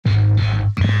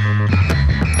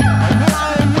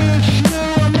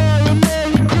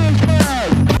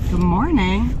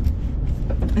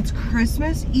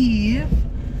Christmas Eve.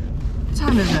 What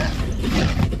time is it?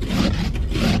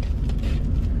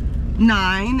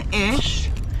 9-ish.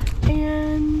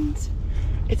 And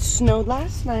it snowed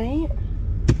last night.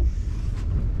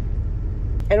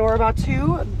 And we're about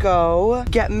to go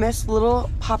get Miss Little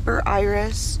Popper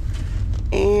Iris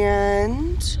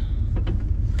and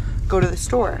go to the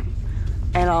store.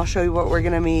 And I'll show you what we're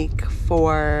gonna make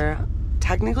for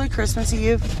technically Christmas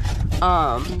Eve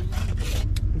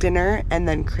dinner and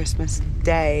then Christmas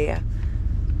Day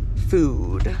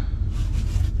food.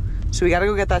 So we gotta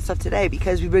go get that stuff today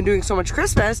because we've been doing so much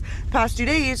Christmas the past 2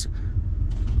 days.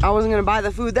 I wasn't gonna buy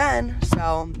the food then,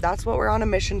 so that's what we're on a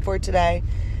mission for today.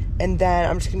 And then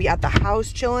I'm just gonna be at the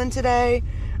house chilling today.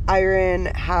 Iron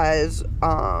has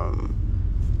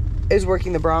is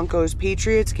working the Broncos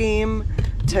Patriots game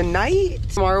tonight.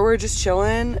 Tomorrow we're just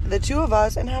chilling, the two of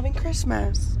us, and having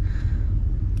Christmas.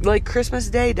 Like Christmas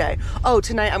Day. Oh,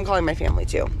 tonight I'm calling my family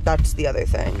too. That's the other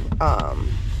thing.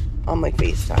 On like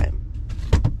FaceTime.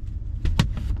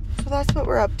 So that's what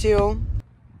we're up to.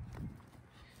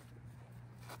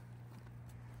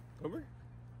 Over.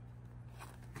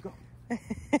 Go.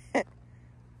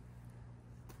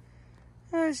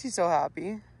 Oh, she's so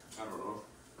happy. I don't know.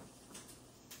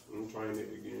 I'm trying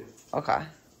it again. Okay.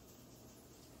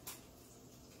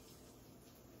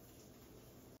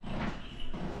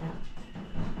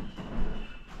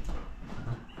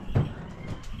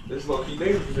 This low-key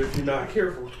dangerous if you're not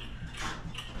careful.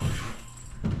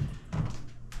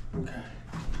 Okay.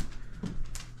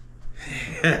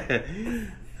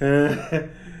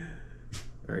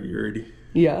 Are you ready?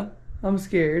 Yeah, I'm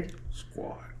scared.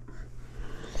 Squad.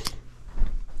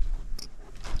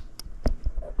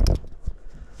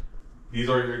 These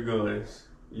are your guns.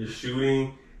 You're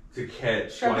shooting to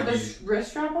catch. Should I like put the wrist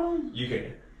strap on? you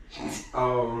can.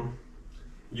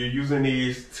 You're using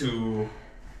these to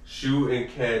shoot and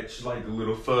catch like the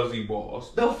little fuzzy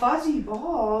balls. The fuzzy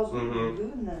balls? Mm-hmm. What are you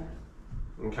doing there?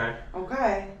 Okay.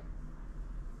 Okay.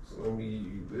 So let me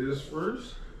do this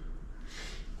first.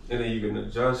 And then you can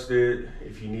adjust it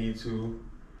if you need to.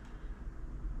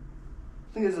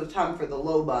 I think it's time for the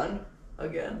low bun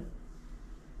again.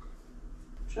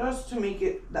 Just to make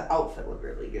it, the outfit look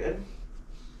really good.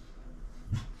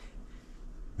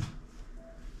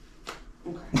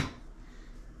 Okay.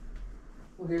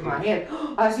 Well, here's my hand.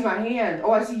 I see my hand.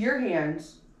 Oh, I see your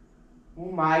hands.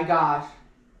 Oh my gosh.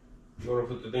 You want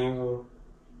to put the things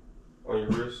on your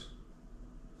wrist?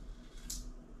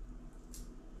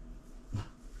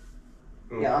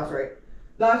 Yeah, that's right.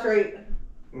 That's right.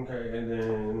 Okay, and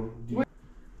then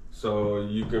so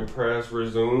you can press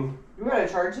resume. You gotta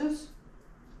charge this?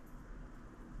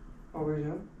 Oh,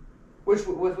 resume? Which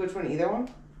one? Either one?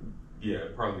 Yeah,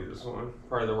 probably this one.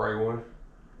 Probably the right one.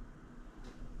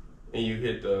 And you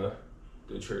hit the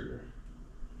trigger.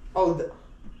 Oh,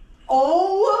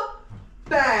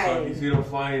 bang! So if you see them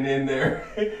flying in there,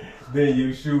 then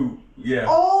you shoot. Yeah.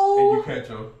 Oh! And you catch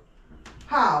them.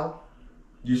 How?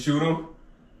 You shoot them.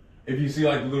 If you see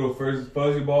like the little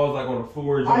fuzzy balls like on the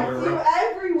floor, I see them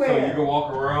everywhere. So you can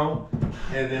walk around,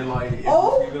 and then like if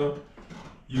Oh! you see them,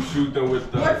 you shoot them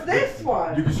with the. What's this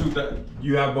one? You can shoot that.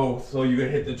 You have both, so you can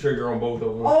hit the trigger on both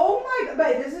of them. Oh my god!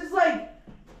 Wait,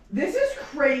 this is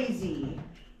crazy.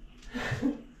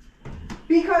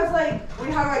 Because like,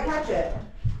 wait, how do I catch it?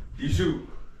 You shoot.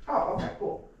 Oh, okay,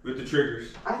 cool. With the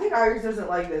triggers. I think Iris doesn't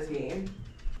like this game.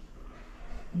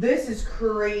 This is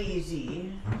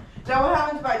crazy. Now what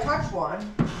happens if I touch one?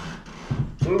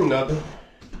 Nothing.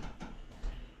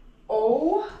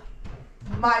 Oh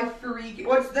my freak!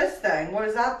 What's this thing? What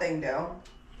does that thing do?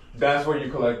 That's where you're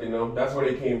collecting them. That's where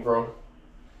they came from.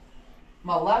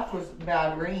 My left was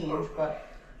bad range, but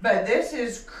this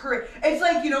is it's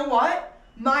like, you know what?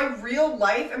 My real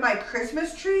life and my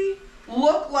Christmas tree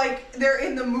look like they're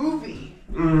in the movie.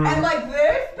 Mm-hmm. And like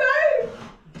this, babe.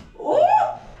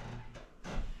 Oh!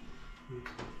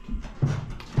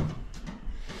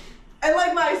 And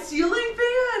like my ceiling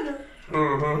fan.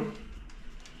 Mm-hmm.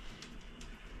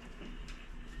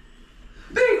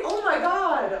 Babe, oh my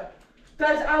god.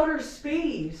 That's outer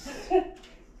space.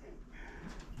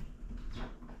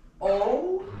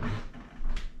 Oh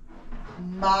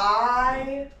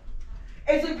my.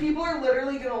 It's like people are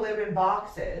literally gonna live in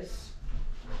boxes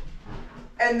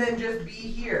and then just be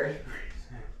here.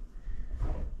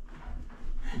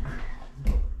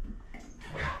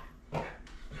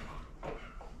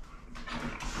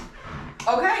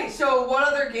 Okay, so what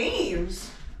other games?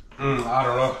 I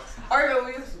don't know.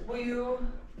 Argo, will you?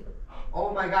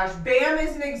 Oh my gosh. BAM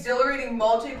is an exhilarating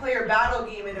multiplayer battle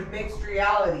game in a mixed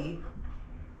reality.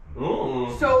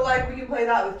 Mm. So, like, we can play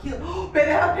that with Keely. Oh, babe,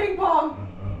 they have ping pong.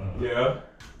 Yeah.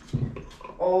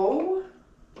 Oh.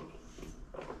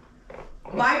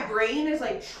 My brain is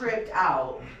like tripped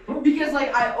out. Because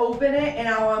like I open it and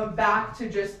now I'm back to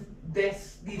just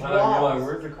these walls. You're like,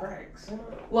 where's the cracks?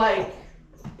 Like,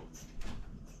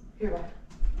 here, bud.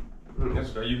 That's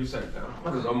okay. You can set it down.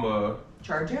 Because I'm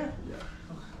charge it? Yeah.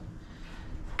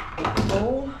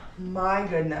 Oh my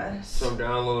goodness. So I'm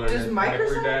downloading Does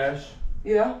Microsoft? Dash.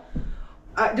 Yeah.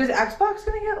 Does Xbox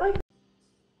gonna get like?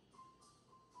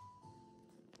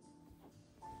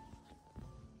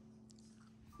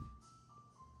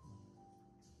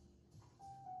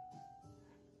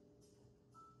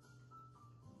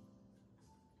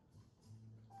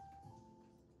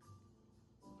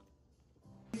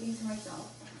 To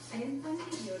myself. I didn't find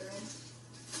any deodorant.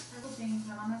 Several things.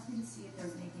 My mom asked me to see if there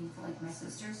was anything for like my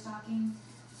sister's stocking,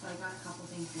 so I got a couple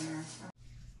things there.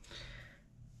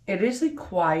 It is the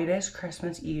quietest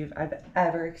Christmas Eve I've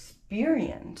ever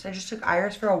experienced. I just took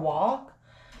Iris for a walk.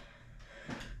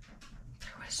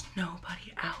 There was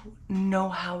nobody out. No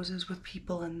houses with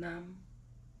people in them.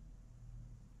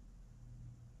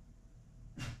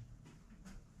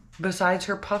 Besides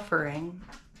her puffering.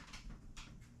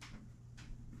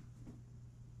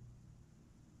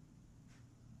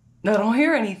 I don't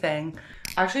hear anything.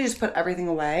 I actually just put everything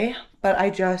away, but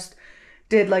I just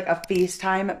did like a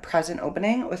FaceTime present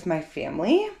opening with my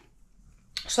family.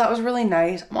 So that was really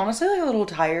nice. I'm honestly like a little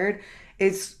tired.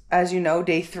 It's, as you know,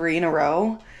 day 3 in a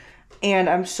row. And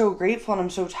I'm so grateful and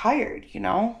I'm so tired, you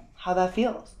know, how that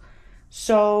feels.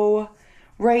 So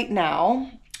right now,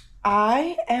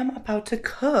 I am about to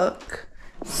cook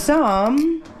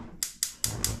some...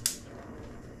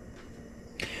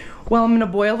 Well, I'm gonna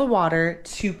boil the water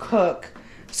to cook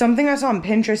something I saw on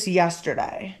Pinterest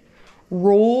yesterday.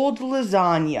 Rolled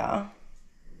lasagna.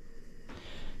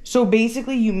 So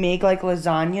basically you make like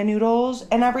lasagna noodles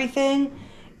and everything,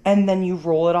 and then you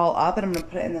roll it all up, and I'm gonna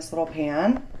put it in this little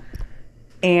pan.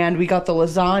 And we got the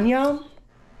lasagna.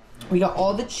 We got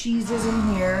all the cheeses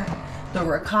in here. The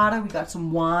ricotta, we got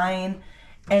some wine.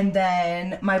 And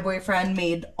then my boyfriend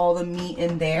made all the meat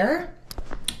in there.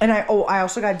 And I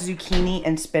also got zucchini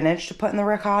and spinach to put in the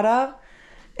ricotta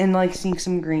and like sneak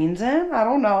some greens in. I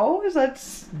don't know, is that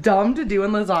dumb to do in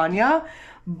lasagna?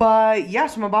 But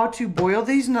yes, I'm about to boil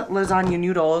these lasagna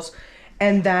noodles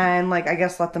and then like I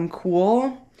guess let them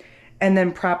cool and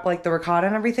then prep like the ricotta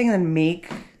and everything and then make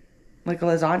like a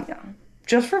lasagna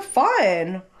just for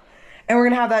fun. And we're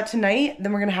gonna have that tonight,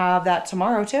 then we're gonna have that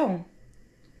tomorrow too.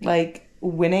 Like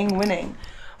winning.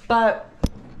 But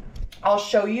I'll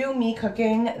show you me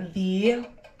cooking the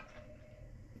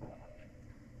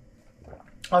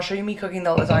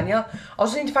lasagna. I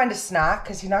also need to find a snack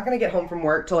because he's not going to get home from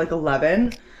work till like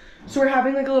 11. So we're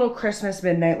having like a little Christmas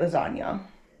midnight lasagna.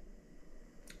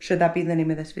 Should that be the name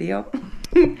of this video?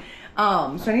 So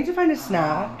I need to find a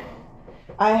snack.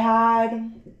 I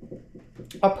had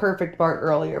a perfect bar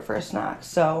earlier for a snack,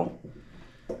 so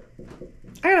I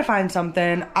gotta find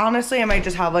something. Honestly, I might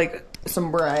just have like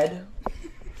some bread.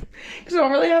 Because I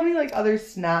don't really have any like other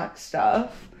snack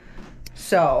stuff.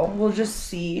 So we'll just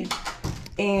see.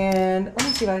 And let me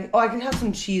see if I can have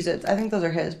some Cheez-Its. I think those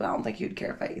are his, but I don't think he would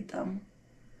care if I eat them.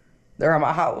 They're at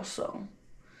my house, so.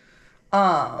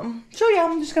 So yeah,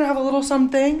 I'm just gonna have a little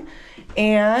something.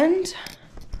 And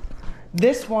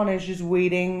this one is just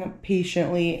waiting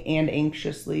patiently and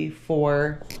anxiously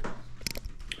for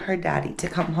her daddy to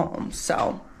come home.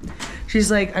 So she's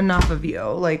like, enough of you.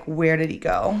 Like, where did he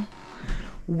go?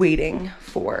 Waiting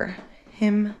for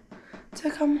him to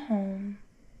come home.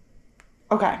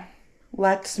 Okay,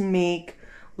 let's make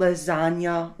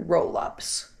lasagna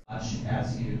roll-ups. I should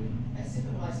ask you. I said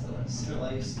the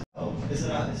lights. Oh, is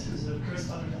it a Chris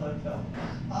 $100 bill?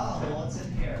 Oh, well, what's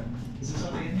in here? Is there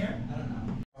something in here? I don't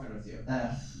know. I'm with you.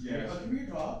 Yeah. Oh, can we bring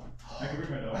your dog? I can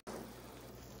bring my dog.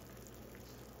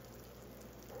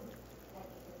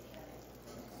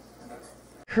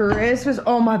 Christmas,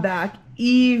 oh my back,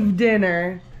 Eve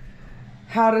dinner.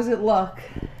 How does it look?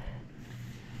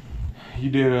 You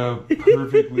did a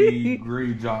perfectly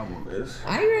great job on this.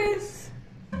 Iris.